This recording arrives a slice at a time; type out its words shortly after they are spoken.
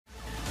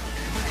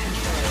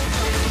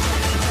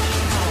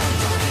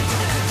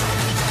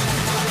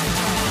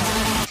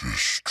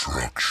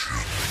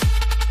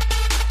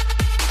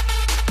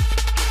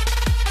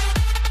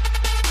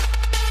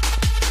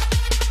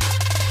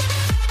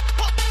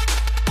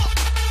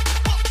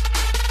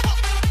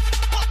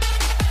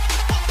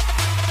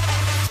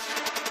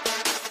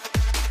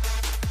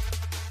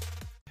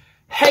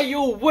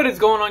What is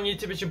going on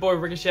YouTube? It's your boy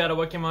Ricochet.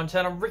 Welcome on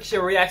channel Ricochet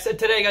Reacts. And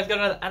today guys got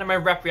another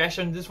anime rap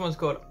reaction. This one's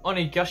called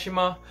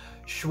Onigashima,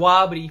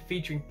 Shwabadi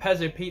featuring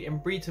Pezzo Pete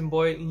and Breeton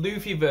boy,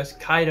 Luffy vs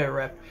Kaido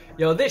rap.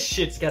 Yo, this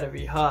shit's gotta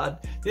be hard.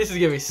 This is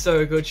gonna be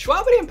so good.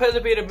 Shwabadi and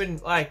Pezzo Pete have been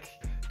like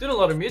doing a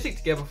lot of music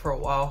together for a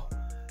while,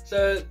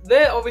 so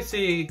they're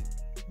obviously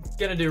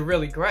gonna do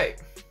really great.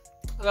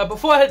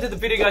 Before I head to the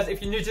video guys,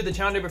 if you're new to the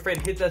channel, don't be afraid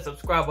to hit that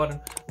subscribe button,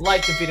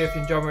 like the video if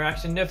you enjoy my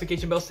reaction,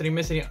 notification bell so you don't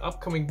miss any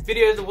upcoming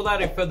videos. And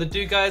without any further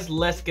ado guys,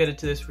 let's get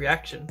into this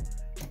reaction.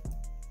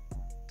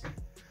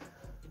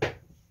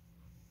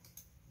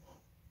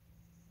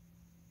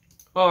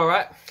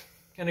 Alright,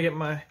 gonna get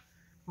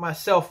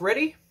myself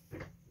ready.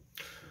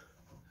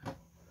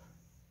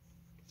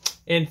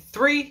 In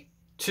 3,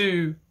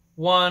 2,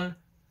 1,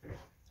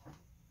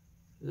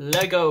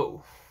 let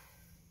go.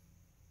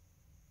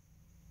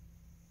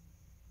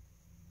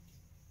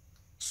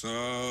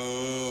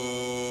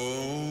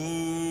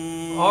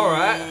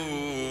 Alright.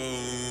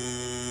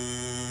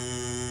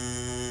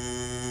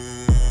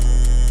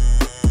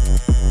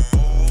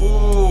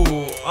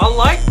 Ooh, I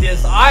like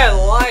this. I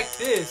like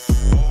this.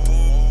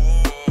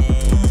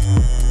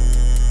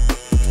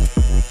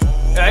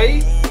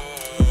 Hey.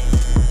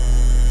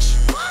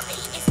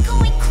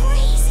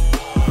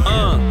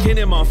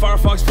 Cannon on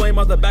Firefox flame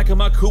out the back of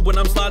my coupe when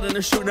I'm sliding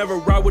and shoot, never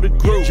ride with a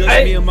group. Just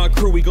me and my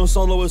crew, we gon'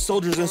 solo as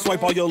soldiers and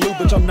swipe all your loot.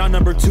 Bitch, I'm not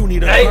number 2,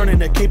 need a turn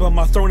and a cape on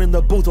my throne in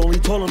the booth. Only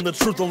told him the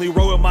truth, only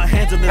roll with my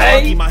hands in this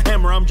hockey. My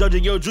hammer, I'm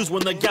judging your juice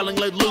when the gallon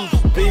let loose.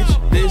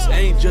 Bitch, this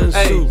ain't just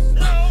soup.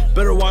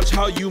 Better watch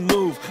how you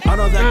move. I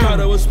know that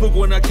Kaido was spook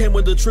when I came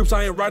with the troops.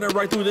 I ain't riding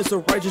right through this, a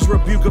righteous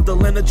rebuke of the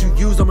land that you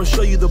use. I'ma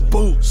show you the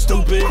boot,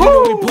 stupid. You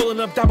know we pulling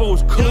up, that boy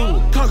was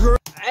cool. Conqueror.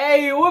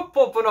 Hey, we're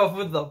popping off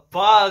with the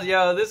bars,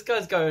 yo. This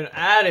guy's going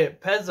at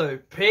it.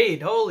 Pezzo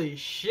Pete, holy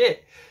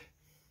shit.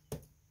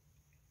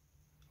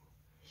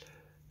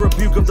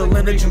 Rebuke of the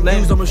land that you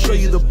use, I'ma show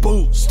you the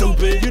boot,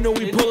 stupid. You know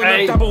we pulling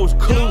up, that boy was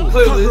cool.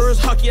 Conqueror's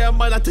hockey, I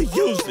might have to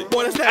use it.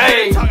 Boy, that's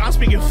that talk, I'm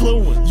speaking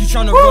fluent. You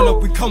tryna run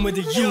up, we come with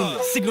a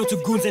unit. Signal to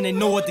goons and they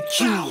know what the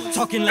cue.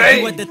 Talking like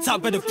you at the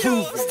top, better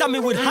prove it. Stop me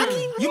with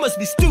hockey, you must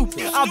be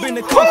stupid. I've been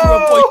the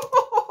conqueror, boy.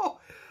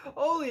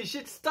 Holy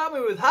shit, stop me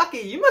with hockey,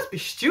 you must be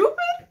stupid?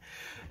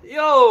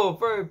 Yo,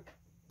 bro,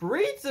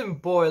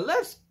 Breeton boy,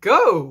 let's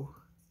go.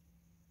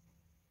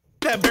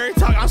 That very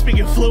talk, I'm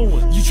speaking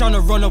fluent. You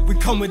tryna run up, we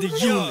come with a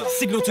unit.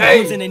 Signal to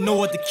goons and they know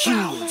what the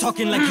cue.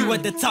 Talking like you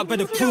at the top,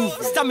 better prove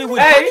it. Stop me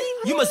with hockey,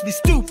 you must be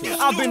stupid.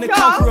 I've been the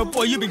conqueror,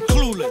 boy, you been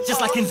clueless.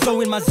 Just like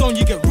Enzo in my zone,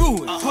 you get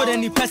ruined. Put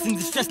any pest in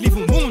distress, leave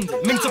him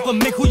wounded. Mix up a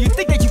make who you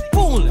think that you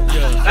fooling.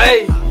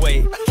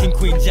 Wait, King,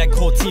 Queen, Jack,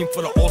 whole team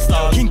for the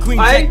All-Star. King, Queen,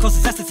 Jack, cause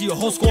disaster to your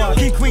whole squad.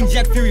 King, Queen,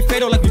 Jack, Fury,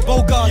 Fatal like we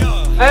Bogart.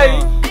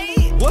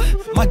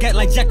 What? My gat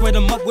like Jack, wear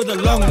them up with a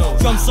long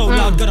nose. Drum so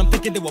loud, good, I'm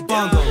thinking they were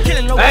bongo.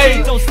 Killing no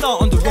don't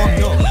start on the wrong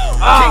note.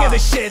 King of the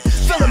shit,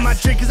 filling my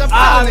drink cause I'm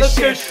feeling this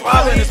shit.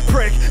 Feeling this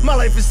prick, my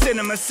life is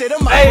cinema, sit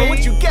on my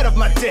what you get off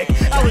my dick.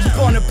 I was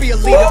born to be a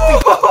leader.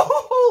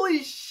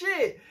 Holy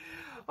shit.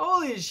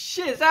 Holy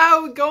shit, is that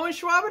how we going,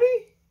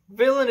 Shwabadi?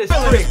 Villainous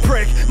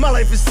prick. My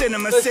life is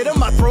cinema, sit on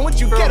my throne,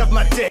 what you get off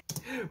my dick.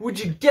 Would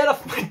you get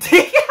off my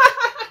dick?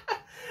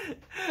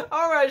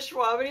 Alright,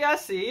 Shwabadi, I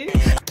see you.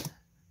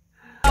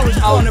 I was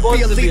born to be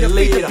a leader,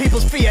 feed the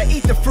people's fear,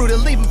 eat the fruit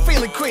and leave them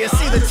feeling queer.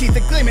 See the teeth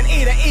that gleam and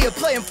eat an ear,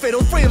 playing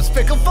fiddle, freedom's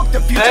fickle, fuck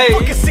the future,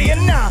 fuck a see it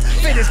now.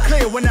 Fit is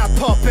clear when I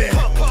pop it.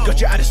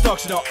 Got you out of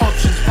stocks, no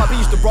options. Poppy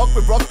used to rock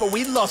with rocks, but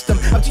we lost them.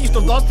 I'm too used to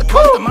lost the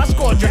cost of my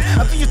squadron.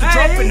 I'm too used to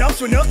dropping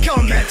ups with no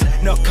comment,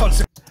 no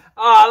consequence.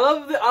 I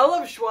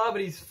love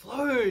Shwabadi's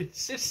flow.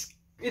 It's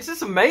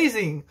just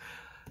amazing.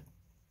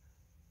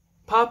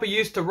 Papa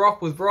used to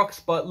rock with rocks,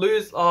 but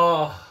lose.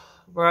 Oh,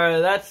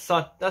 bro, that's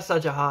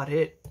such a hard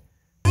hit.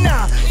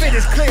 Fit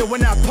is clear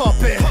when I pop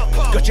it.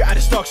 Got you out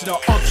of stocks, no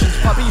options.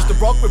 Poppy used to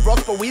rock with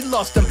rocks, but we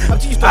lost them. I'm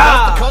too used to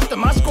lost the cost of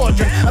my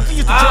squadron. I'm too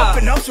used to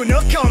dropping ups with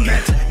no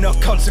comment, no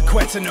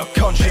consequence and no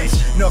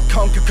conscience. No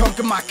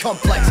conquer my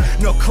complex.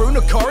 No crew,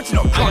 no chords,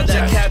 no context.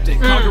 That captain,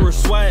 conqueror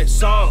swag,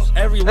 songs,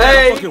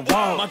 everywhere fucking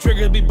wall. My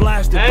trigger be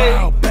blasted,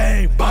 bow,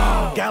 bang,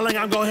 bow. Galling,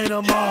 I'm gon' hit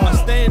them all. I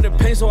stay in the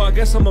paint, so I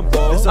guess I'm a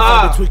ball. It's a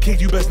fight between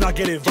kings, you best not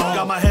get involved.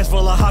 Got my hands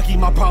full of hockey,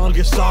 my problem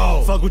gets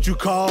solved. Fuck what you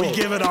call, we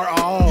give it our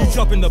all. You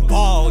dropping the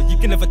ball, you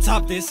can never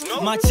top this.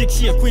 My chick,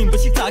 she a queen, but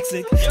she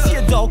toxic. She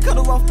a dog, cut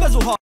her off,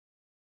 bezel hard.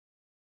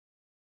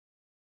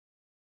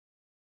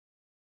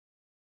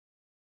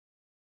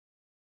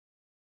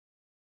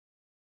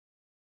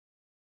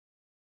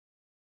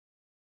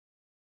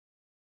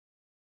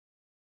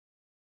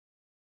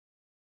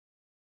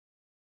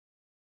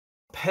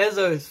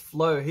 Pezzo's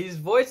flow, his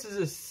voice is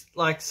just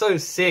like so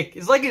sick.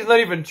 It's like he's not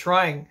even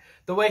trying.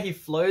 the way he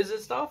flows and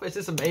stuff, it's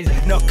just amazing.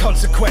 No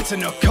consequence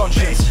and no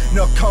conscience.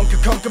 No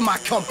conquer my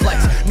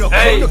complex. No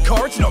no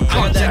cards, no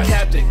context.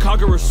 Captain,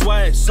 conqueror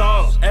swag,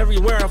 sauce.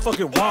 Everywhere I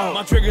fucking walk.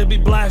 My trigger be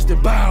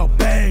blasted. Bow,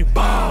 bang,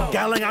 bow.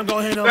 Gallon, I'm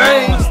gonna hit him all.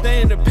 I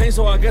stay in the paint,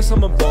 so I guess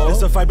I'm a ball.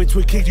 It's a fight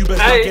between kings, you better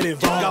not get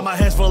involved. Got my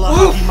hands full of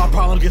hockey, my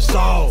problem gets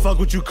solved. Fuck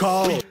what you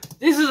call.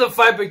 This is a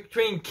fight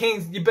between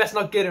kings, you best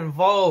not get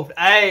involved.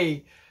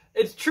 Hey,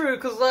 it's true,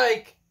 because,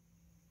 like,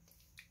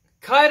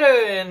 Kaido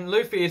and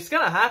Luffy, it's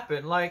gonna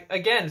happen. Like,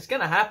 again, it's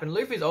gonna happen.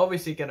 Luffy's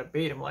obviously gonna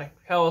beat him. Like,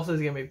 how else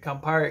is he gonna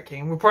become Pirate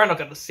King? We're probably not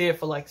gonna see it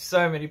for, like,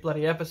 so many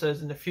bloody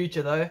episodes in the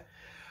future, though.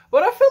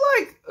 But I feel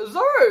like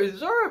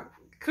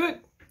Zoro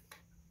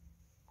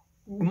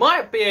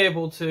might be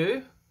able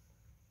to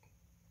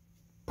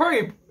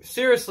probably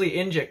seriously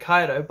injure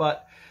Kaido,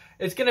 but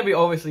it's gonna be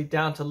obviously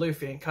down to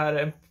Luffy and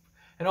Kaido.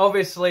 And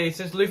obviously,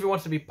 since Luffy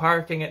wants to be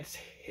Pirate King, it's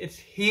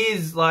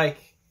his, like,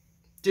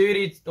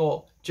 duty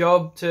or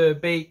job to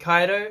beat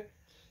Kaido.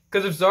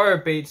 Because if Zoro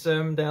beats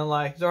him, then,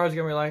 like, Zoro's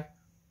gonna be like,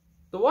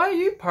 why are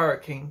you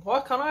Pirate King?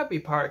 Why can't I be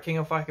Pirate King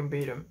if I can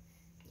beat him?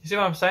 You see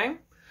what I'm saying?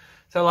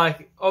 So,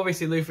 like,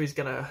 obviously Luffy's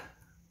gonna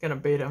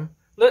beat him.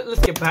 Let's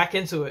get back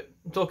into it.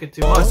 I'm talking too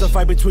much. It's a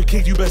fight between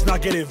kings, you best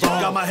not get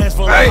involved. Got my hands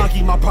full of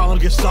hockey, my problem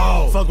gets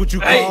solved. Fuck what you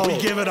call, we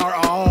give it our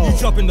all. You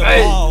dropping the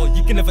ball,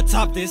 you can never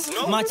top this.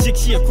 My chick,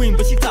 she a queen,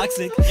 but she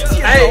toxic. She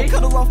a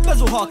cut her off,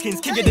 Bezel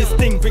Hawkins. Kick of this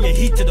thing, bring a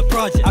heat to the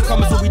project. I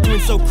promise what we doing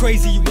so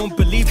crazy, you won't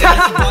believe it.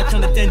 As you watch on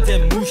the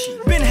Den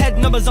Mushi. Bin head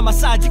numbers on my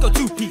side, you go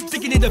 2 peeps.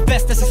 Thinking he the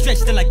best, that's a stretch,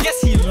 then I guess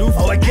he Luffy.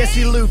 Oh, I guess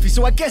he Luffy,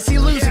 so I guess he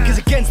losing. Cause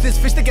against this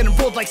fish, they getting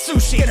rolled like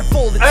sushi. Getting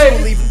folded,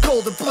 too, leaving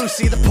gold and blue.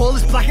 See, the pole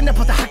is black and I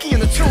put the hockey in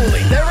the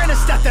truly. They're in a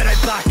stat that I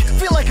lack.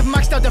 Feel like I've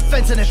maxed out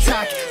defense and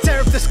attack.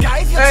 Tear up the sky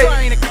if you're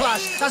trying to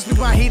clash. That's with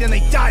my heat and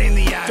they die in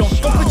the ash. Don't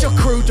fuck with your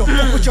crew, don't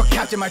fuck with your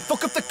captain. Might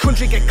fuck up the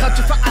country, get clapped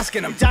just for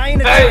asking. I'm dying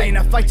to die and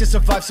I fight to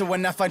survive. So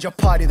when I find your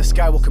party, the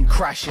sky will come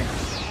crashing.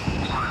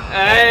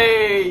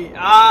 Hey,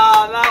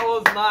 that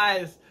was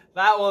nice.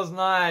 That was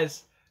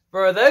nice.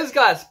 Bro, those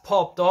guys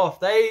popped off.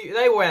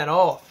 They went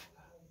off.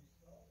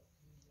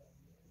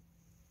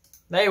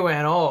 They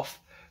went off.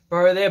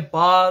 Bro, their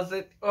bars,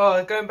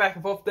 going back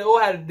and forth, they all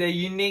had their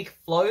unique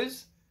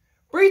flows.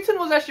 Breeton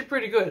was actually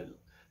pretty good.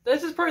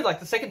 This is probably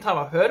like the second time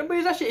I've heard him, but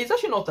he's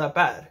actually not that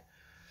bad.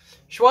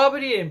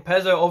 Shwabadi and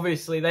Pezzo,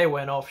 obviously, they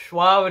went off.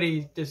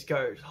 Shwabadi just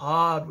goes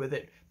hard with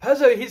it.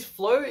 Pezzo, his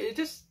flow, it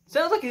just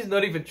sounds like he's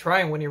not even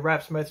trying when he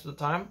raps most of the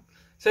time.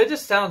 So it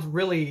just sounds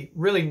really,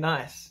 really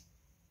nice.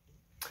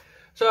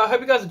 So I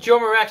hope you guys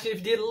enjoyed my reaction. If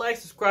you did, like,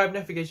 subscribe,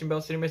 notification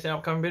bell so you don't miss any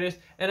upcoming videos.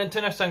 And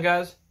until next time,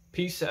 guys,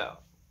 peace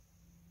out.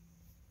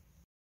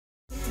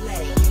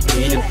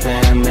 Peter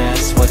Pan,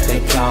 that's what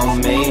they call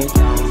me.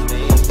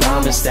 I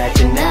promise that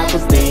you'll never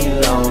be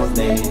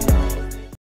lonely.